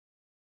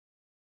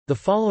The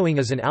following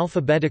is an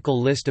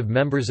alphabetical list of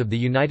members of the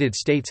United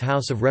States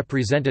House of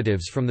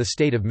Representatives from the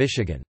state of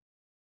Michigan.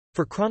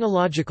 For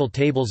chronological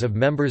tables of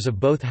members of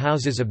both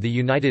houses of the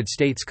United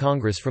States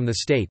Congress from the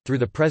state through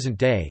the present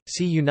day,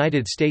 see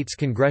United States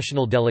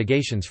congressional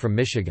delegations from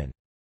Michigan.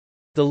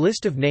 The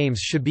list of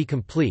names should be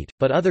complete,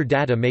 but other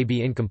data may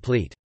be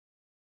incomplete.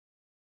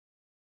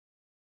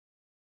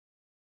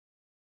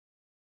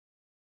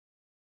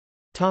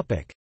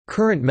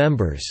 Current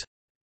members.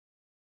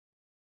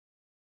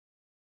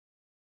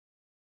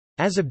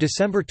 As of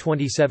December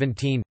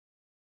 2017,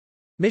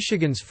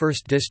 Michigan's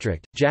 1st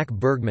District, Jack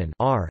Bergman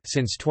R.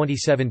 since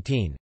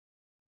 2017.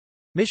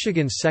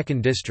 Michigan's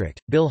 2nd District,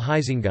 Bill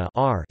Huizenga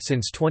R.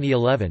 since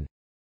 2011.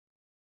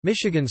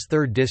 Michigan's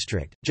 3rd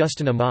District,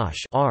 Justin Amash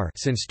R.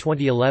 since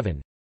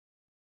 2011.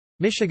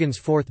 Michigan's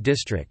 4th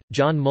District,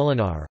 John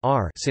Mulinar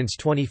R. since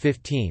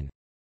 2015.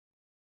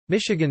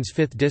 Michigan's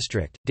 5th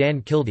District,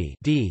 Dan Kildee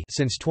D.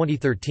 since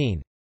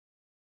 2013.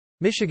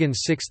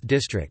 Michigan's 6th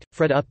District,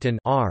 Fred Upton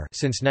R.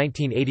 since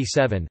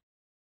 1987.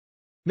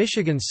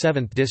 Michigan's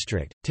 7th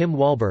District, Tim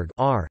Walberg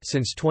R.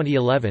 since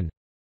 2011.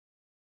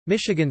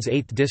 Michigan's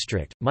 8th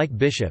District, Mike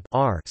Bishop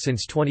R.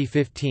 since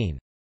 2015.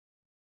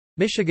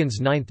 Michigan's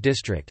 9th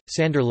District,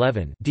 Sander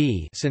Levin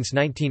D. since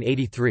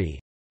 1983.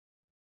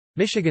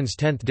 Michigan's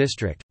 10th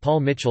District, Paul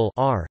Mitchell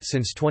R.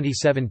 since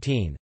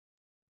 2017.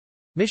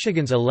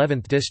 Michigan's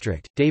 11th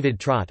District, David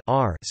Trott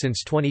R.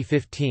 since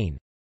 2015.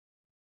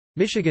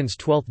 Michigan's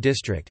 12th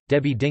District,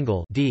 Debbie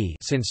Dingell D.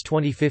 since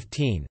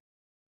 2015.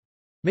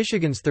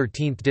 Michigan's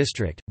 13th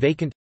District,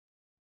 vacant.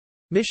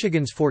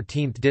 Michigan's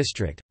 14th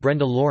District,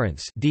 Brenda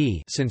Lawrence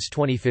D. since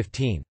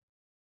 2015.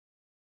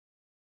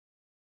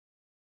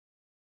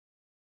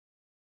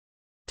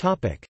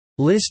 Topic: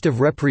 List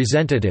of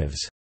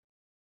representatives.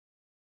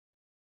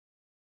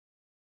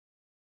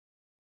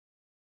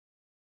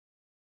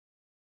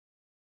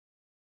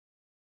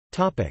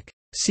 Topic: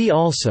 See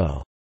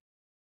also.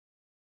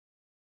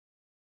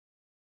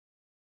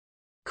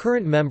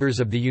 Current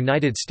members of the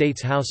United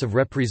States House of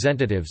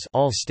Representatives,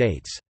 all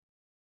states.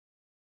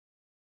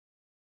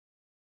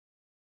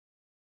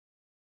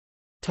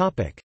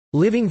 Topic: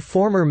 Living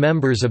former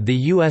members of the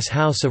U.S.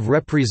 House of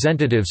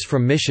Representatives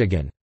from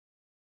Michigan.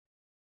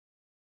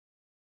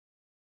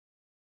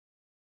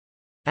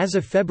 As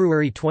of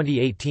February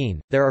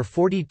 2018, there are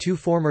 42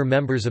 former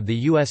members of the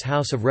U.S.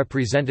 House of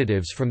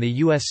Representatives from the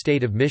U.S.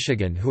 state of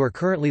Michigan who are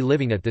currently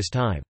living at this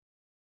time.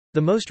 The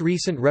most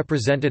recent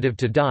representative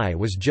to die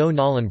was Joe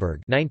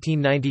Nollenberg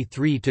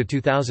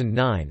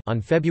 (1993–2009)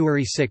 on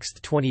February 6,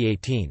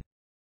 2018.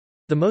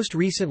 The most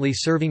recently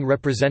serving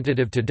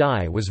representative to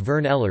die was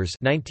Vern Ehlers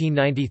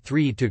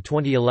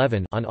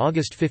 (1993–2011) on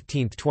August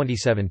 15,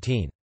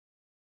 2017.